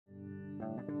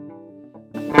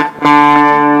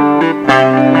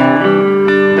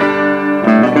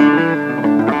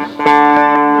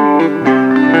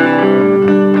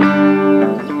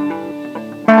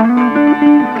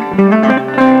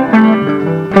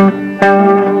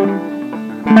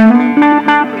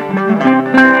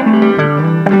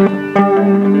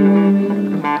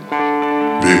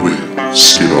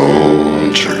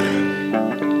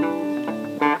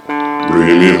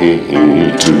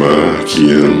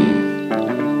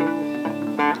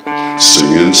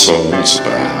singing songs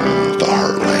about the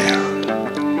heartland,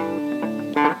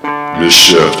 Miss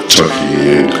Shefftucky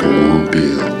and corn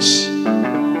beers.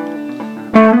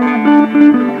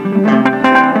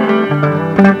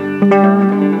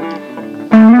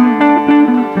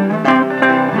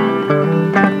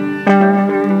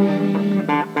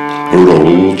 Heard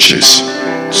old Chase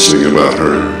sing about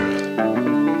her.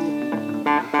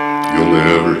 You'll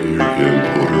never hear him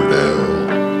put her down.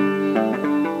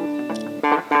 I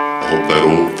hope that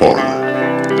old farmer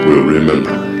will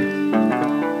remember.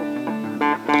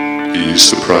 He's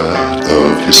the pride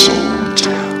of his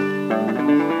hometown.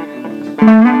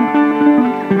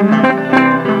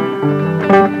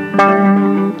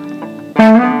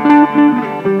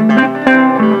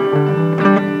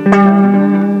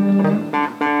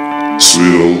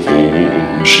 Sweet old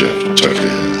home,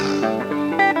 Shefftucky,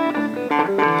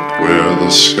 where the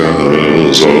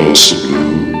sky's all so blue.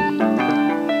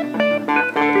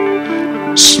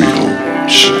 Sweet home,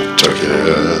 Shefftucky,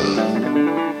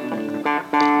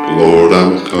 Lord,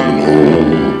 I'm coming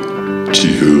home to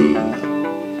you.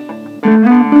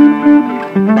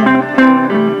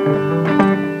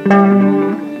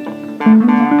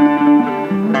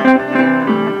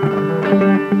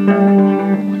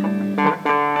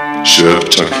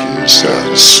 Shefftucky's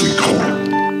got a sweet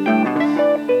corn,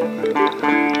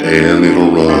 and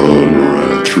it'll run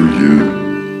right through you.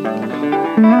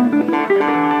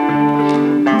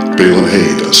 Baling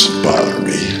hay doesn't bother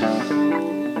me.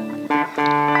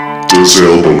 Does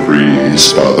elbow grease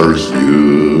bother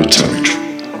you? Tell me true.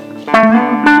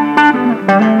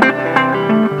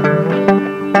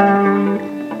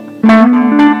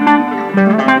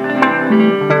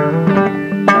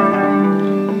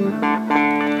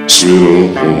 Sweet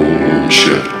old home,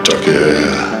 Shefftucky,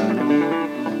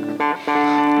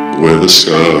 where the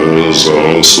sky's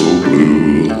all so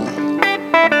blue.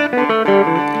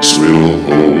 Sweet old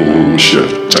home,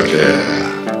 Shefftucky,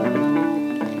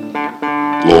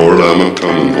 Lord, I'm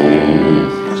a-coming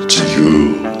home to you.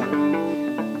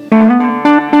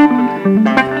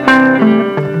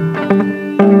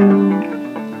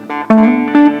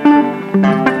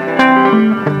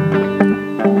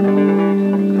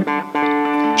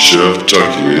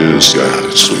 Shefftucky's got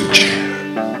its sweet jam.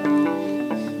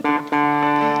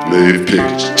 They've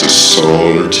picked a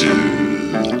song or two.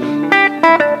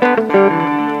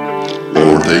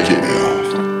 Lord, they get me off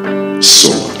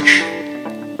so much.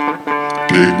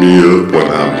 Pick me up when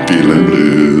I'm feeling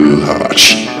blue. How about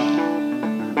you?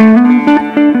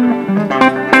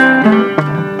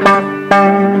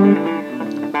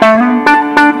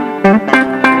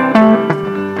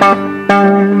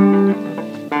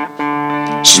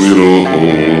 Sweet old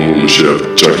home,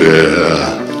 Shefftucky,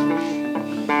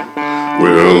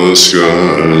 where the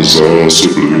sky's all so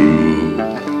blue.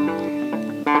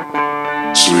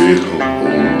 Sweet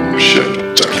home,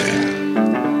 Shefftucky,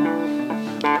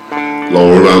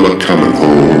 Lord, I'm a-coming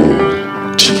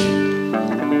home to you.